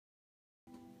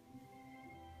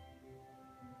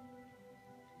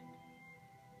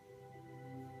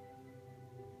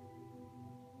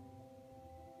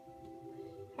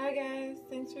Hi guys,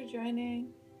 thanks for joining.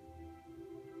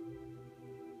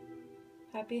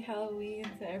 Happy Halloween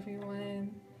to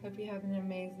everyone. Hope you have an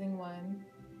amazing one.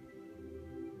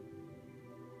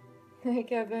 Hey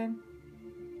Kevin.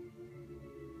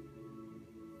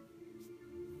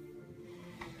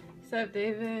 What's up,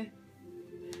 David?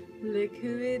 Look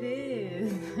who it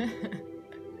is.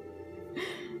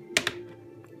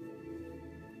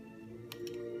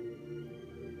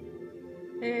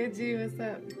 Hey G, what's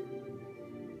up?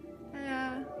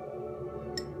 Hiya.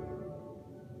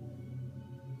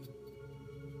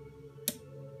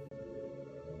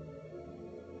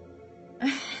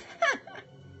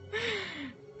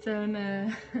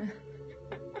 Jonah.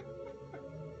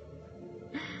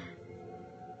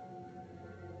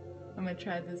 I'm gonna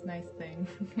try this nice thing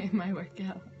in my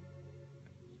workout.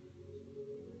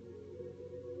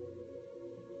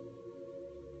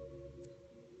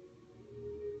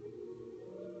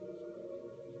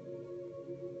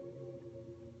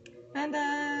 And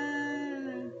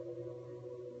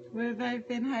where have I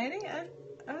been hiding?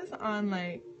 I was on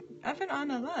I've been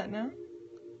on a lot, no?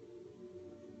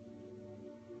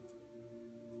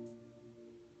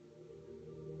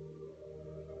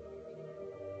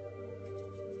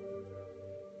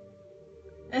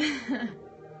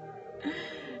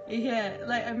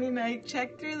 Yeah, I mean, I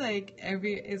checked through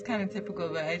it's kind of typical,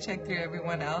 but I checked through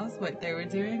everyone else, what they were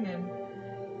doing, and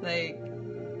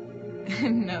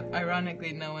no,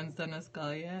 ironically, no one's done a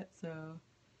skull yet, so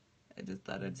I just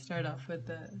thought I'd start off with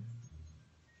the...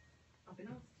 I've been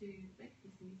asked to make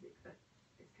this music, but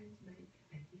it's going to make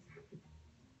babies happy.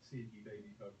 CND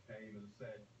Baby Pub came and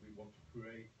said, we want to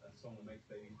create a song that makes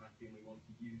babies happy, and we want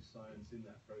to use science in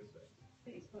that process.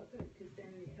 It's quite good because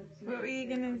then it helps me. What were you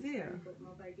gonna do? What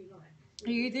my baby likes. Are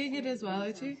you doing it as well,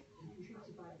 Uchi?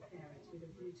 Contributed by the parents with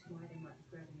a view to my aim at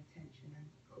grabbing attention and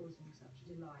causing such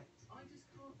delight. I just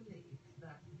can't believe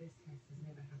that this test has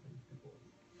never happened before.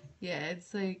 Yeah,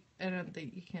 it's I don't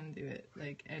think you can do it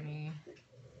any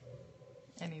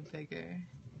bigger.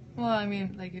 Well, I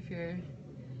mean, if you're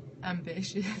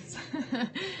ambitious,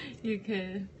 you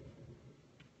could.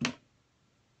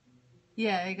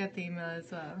 Yeah, I got the email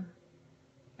as well.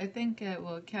 I think,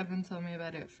 Kevin told me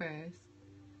about it first,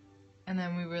 and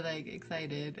then we were,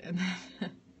 excited, and then,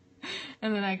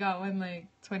 and then I got one,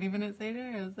 20 minutes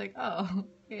later, I was like, oh,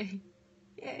 yay,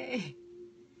 yay.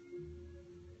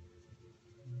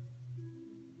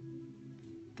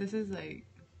 This is,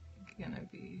 gonna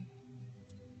be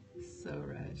so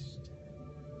rushed.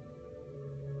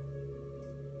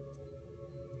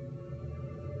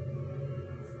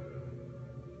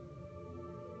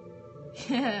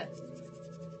 Yeah.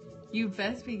 You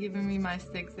best be giving me my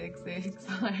 666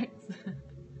 hearts.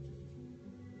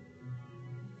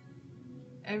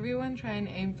 Everyone try and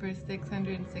aim for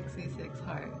 666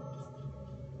 hearts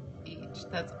each.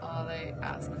 That's all I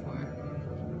ask for.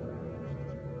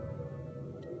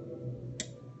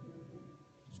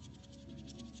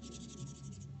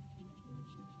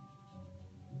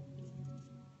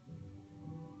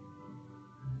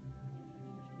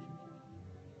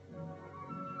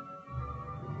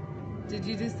 Did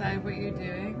you decide what you're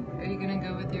doing? Are you gonna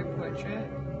go with your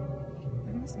portrait? I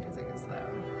think this music is loud.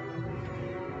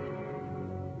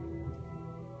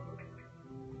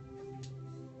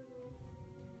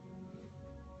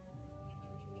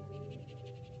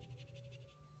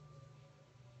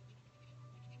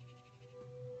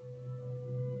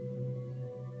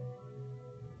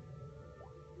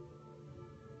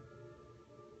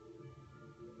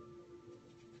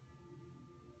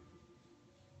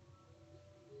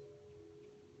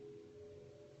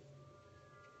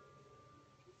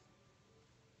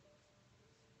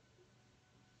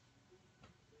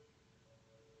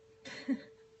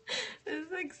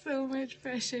 There's so much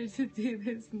pressure to do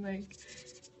this in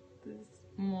this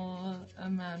small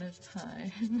amount of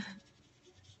time.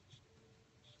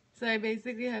 So I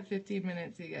basically have 15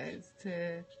 minutes, you guys,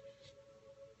 to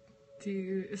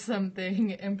do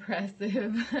something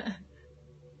impressive.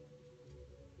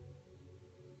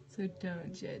 So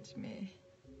don't judge me.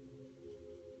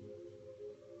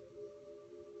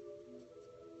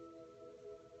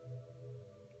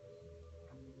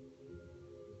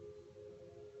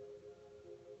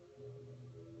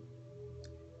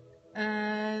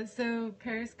 So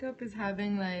Periscope is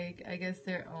having I guess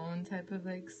their own type of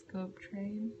scope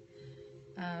train.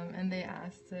 And they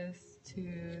asked us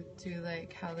to do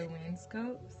Halloween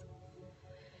scopes.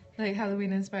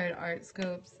 Halloween inspired art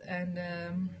scopes, and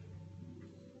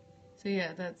so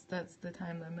yeah, that's the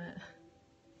time limit.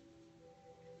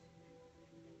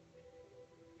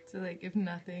 So if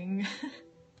nothing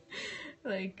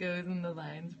goes in the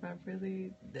lines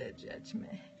properly, then judge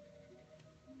me.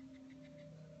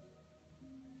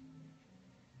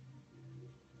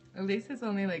 At least it's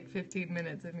only like 15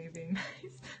 minutes of me being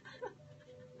nice.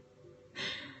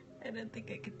 I don't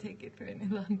think I could take it for any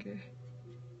longer.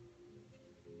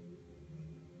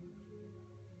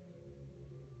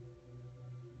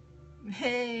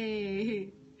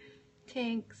 Hey!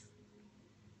 Thanks.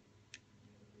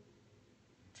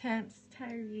 Tense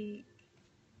Tyreek.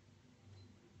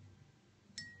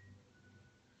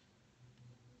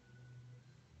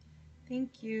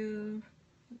 Thank you.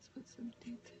 Let's put some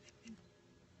detail.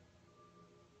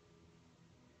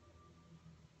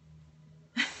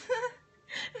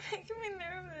 Making me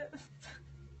nervous.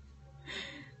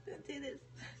 Don't do this.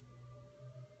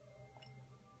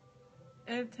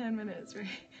 I have 10 minutes, right?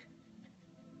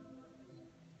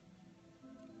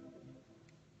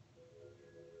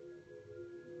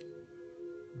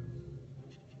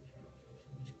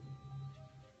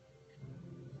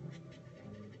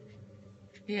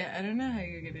 Yeah, I don't know how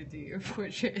you're gonna do your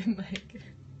portrait in like,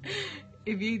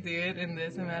 if you do it in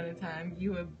this amount of time,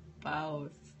 you would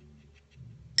bounce.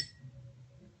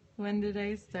 When did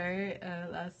I start?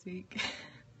 Last week.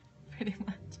 Pretty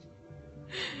much.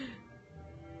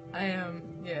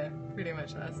 Yeah, pretty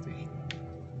much last week.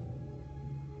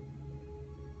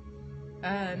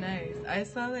 Ah, nice. I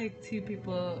saw like 2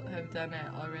 people have done it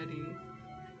already.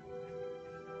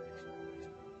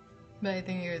 But I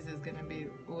think yours is gonna be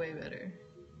way better.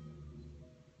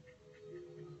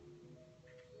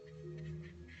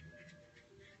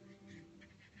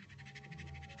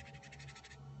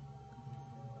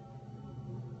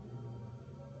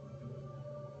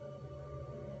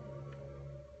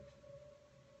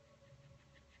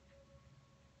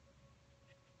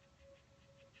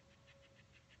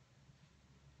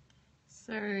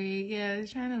 Sorry, yeah, I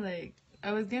was trying to like,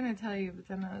 I was gonna tell you, but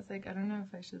then I was like, I don't know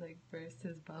if I should like burst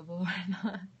his bubble or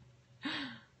not.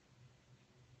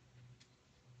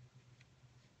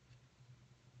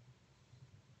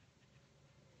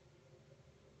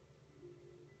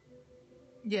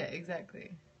 Yeah,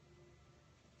 exactly.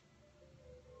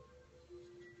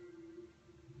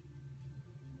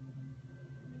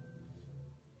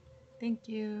 Thank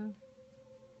you.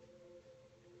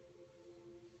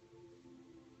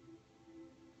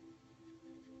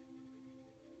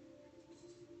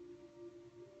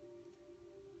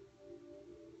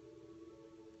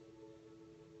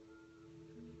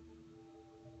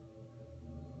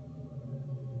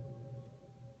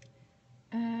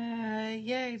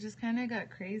 Yeah, it just kind of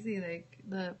got crazy like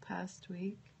the past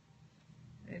week.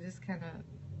 I just kind of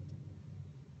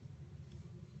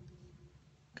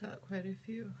got quite a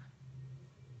few.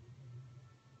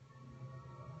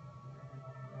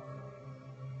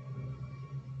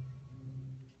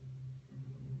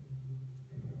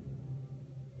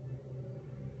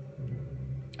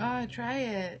 Oh, try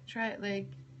it. Try it.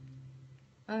 Like,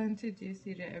 I'll introduce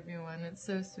you to everyone. It's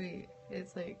so sweet.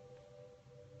 It's like,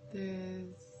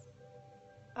 there's.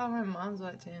 Oh, my mom's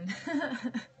watching.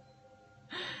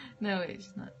 No, wait,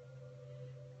 she's not.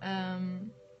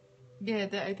 Yeah,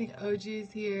 I think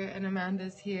OG's here and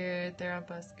Amanda's here. They're on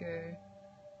Busker.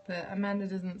 But Amanda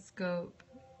doesn't scope.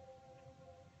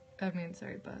 I mean,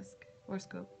 sorry, busk. Or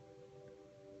scope.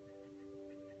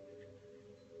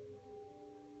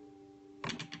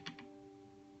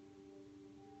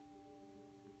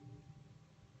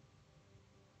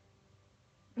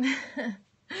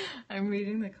 I'm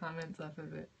reading the comments off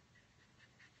of it.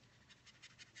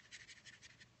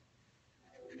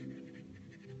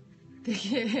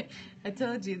 I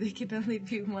told you, they can only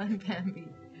do one Bambi.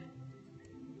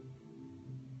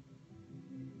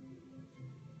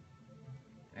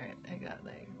 Alright, I got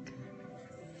like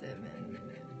 7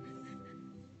 minutes.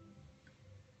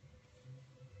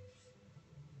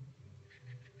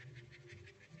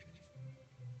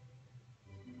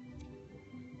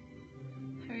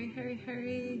 Hurry, hurry,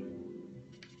 hurry.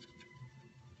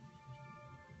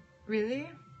 Really?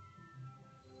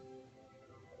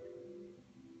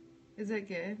 Is that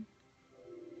good?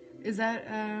 Is that,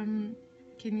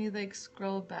 can you like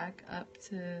scroll back up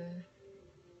to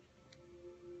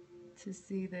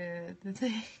see the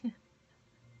thing?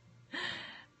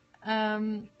 I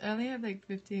only have like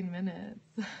 15 minutes.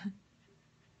 So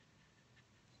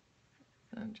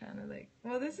I'm trying to like,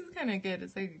 well, this is kind of good.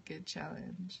 It's like a good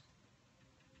challenge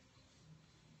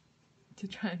to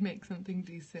try and make something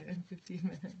decent in 15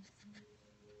 minutes.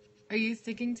 Are you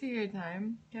sticking to your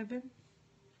time, Kevin?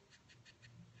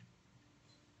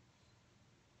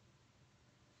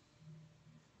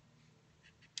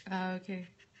 Oh, okay.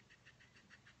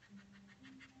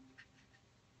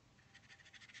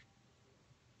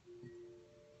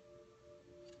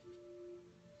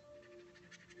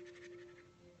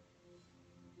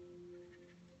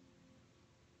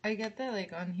 I get that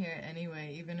like on here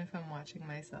anyway, even if I'm watching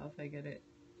myself, I get it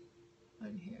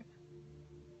on here.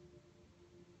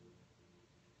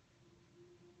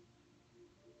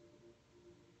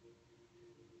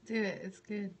 Do it, it's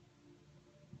good.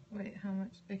 Wait, how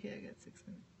much? Okay, I got 6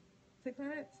 minutes. 6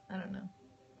 minutes? I don't know.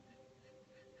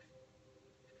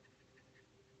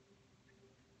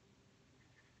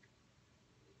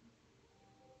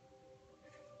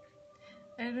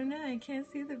 I don't know, I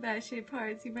can't see the bad shaped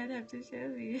parts. You might have to show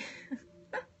me.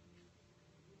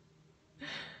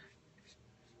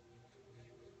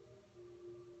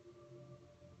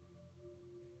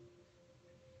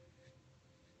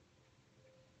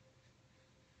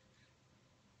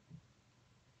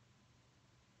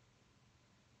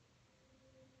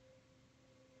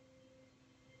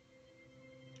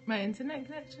 My internet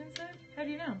connection said? How do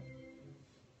you know?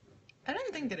 I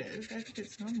don't think it is. I think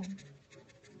it's normal.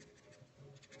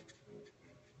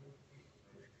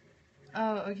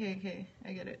 Oh, okay, okay.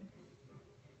 I get it.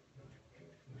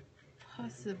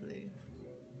 Possibly.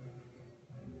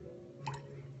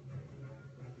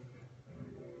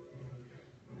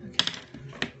 Okay.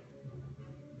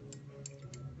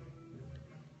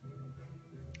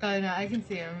 Oh no, I can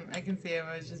see him. I can see him.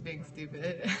 I was just being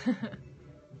stupid.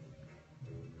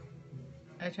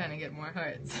 I'm trying to get more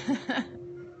hearts.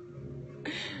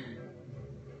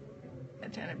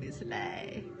 I'm trying to be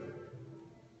sly.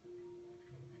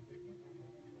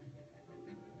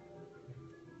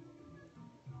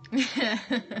 Yeah,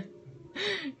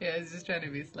 I was just trying to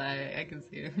be sly. I can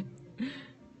see him.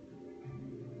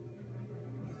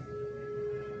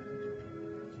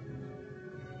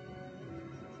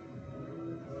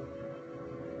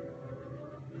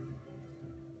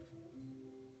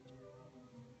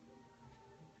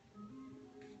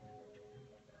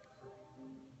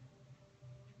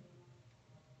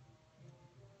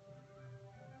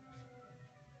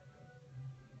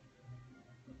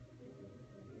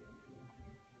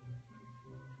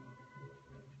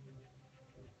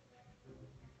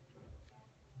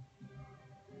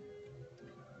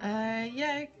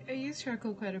 Yeah, I use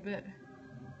charcoal quite a bit.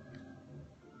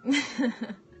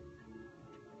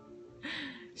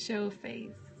 Show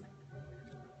face.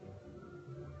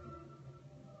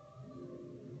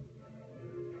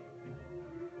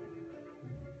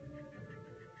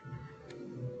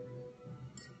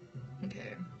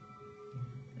 Okay.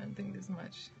 I don't think there's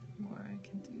much more I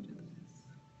can do to this.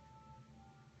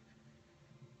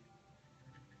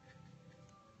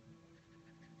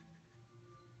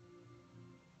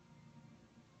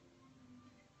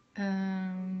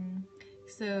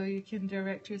 So you can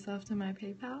direct yourself to my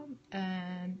PayPal,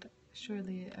 and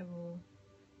surely I will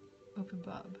open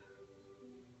Bob.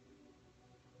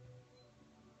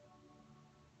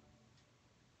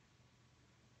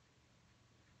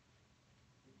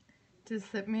 Just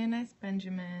slip me a nice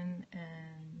Benjamin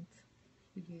and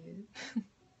we good.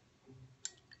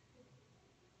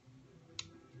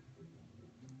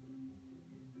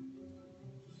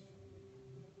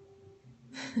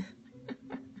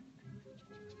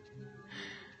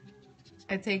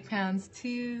 I take pounds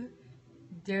too.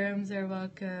 Dirhams are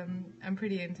welcome. I'm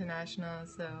pretty international,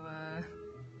 so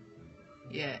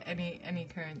yeah, any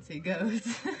currency goes.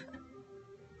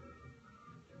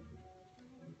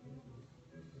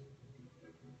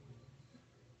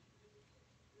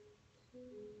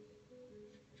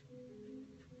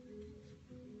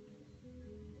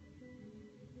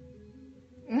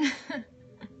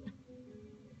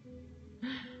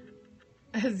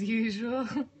 As usual.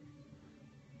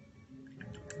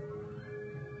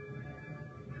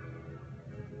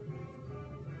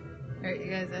 Alright,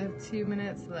 you guys, I have 2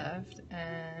 minutes left,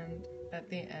 and at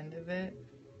the end of it,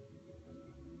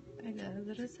 I got a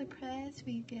little surprise for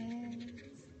you guys.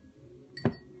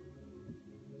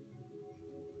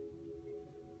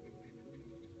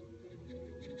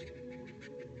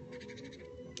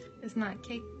 It's not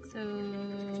cake, so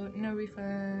no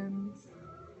refunds.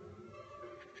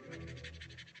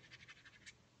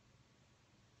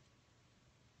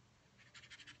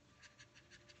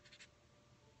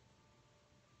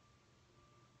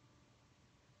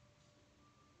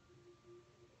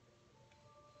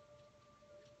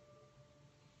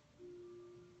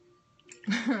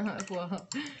 Well,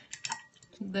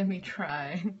 let me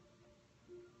try.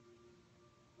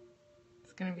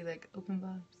 It's gonna be like open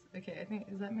bobs. Okay, I think,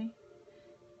 is that me?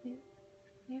 Yeah,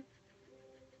 yeah.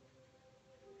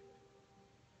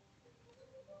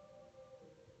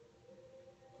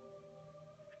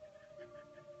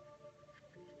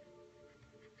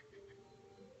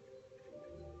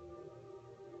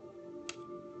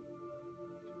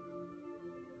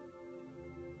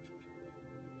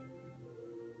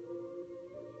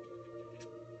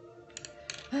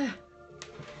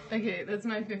 Okay, that's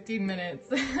my 15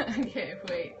 minutes. Okay,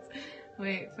 wait.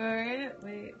 Wait for it.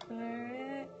 Wait for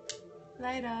it.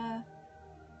 Lighter.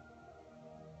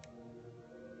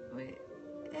 Wait.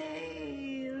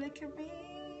 Hey, look at me.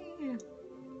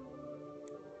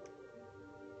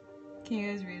 Can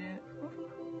you guys read it?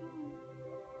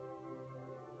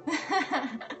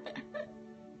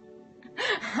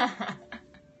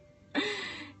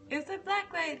 It's a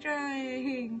blacklight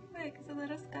drawing. Look, it's a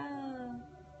little skull.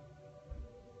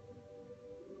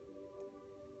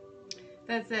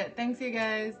 That's it. Thanks, you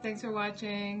guys. Thanks for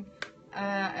watching.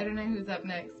 I don't know who's up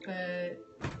next, but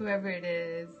whoever it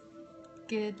is,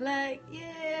 good luck.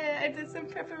 Yeah, I did some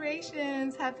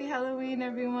preparations. Happy Halloween,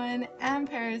 everyone, and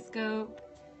Periscope.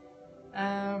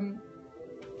 Yeah.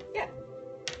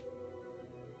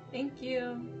 Thank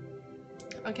you.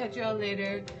 I'll catch you all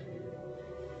later.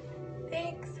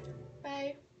 Thanks.